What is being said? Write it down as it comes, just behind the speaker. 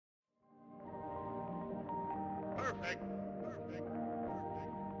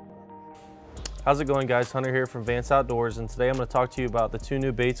How's it going, guys? Hunter here from Vance Outdoors, and today I'm going to talk to you about the two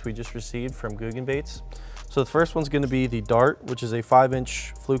new baits we just received from Googan Baits. So the first one's going to be the Dart, which is a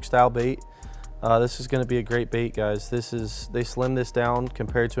 5-inch fluke style bait. This is going to be a great bait, guys. They slimmed this down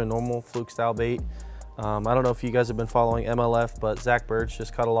compared to a normal fluke style bait. I don't know if you guys have been following MLF, but Zach Birch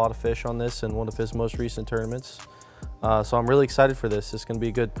just caught a lot of fish on this in one of his most recent tournaments. So I'm really excited for this. It's going to be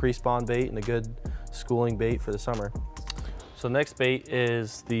a good pre-spawn bait and a good schooling bait for the summer. So next bait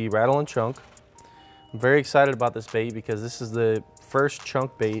is the Rattlin Chunk. I'm very excited about this bait because this is the first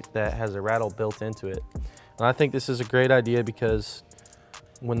chunk bait that has a rattle built into it. And I think this is a great idea because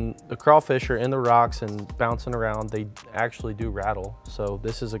when the crawfish are in the rocks and bouncing around, they actually do rattle. So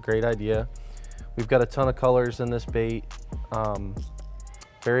this is a great idea. We've got a ton of colors in this bait.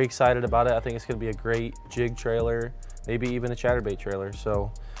 Very excited about it. I think it's going to be a great jig trailer, maybe even a chatterbait trailer.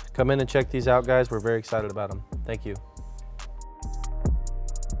 So come in and check these out, guys. We're very excited about them. Thank you.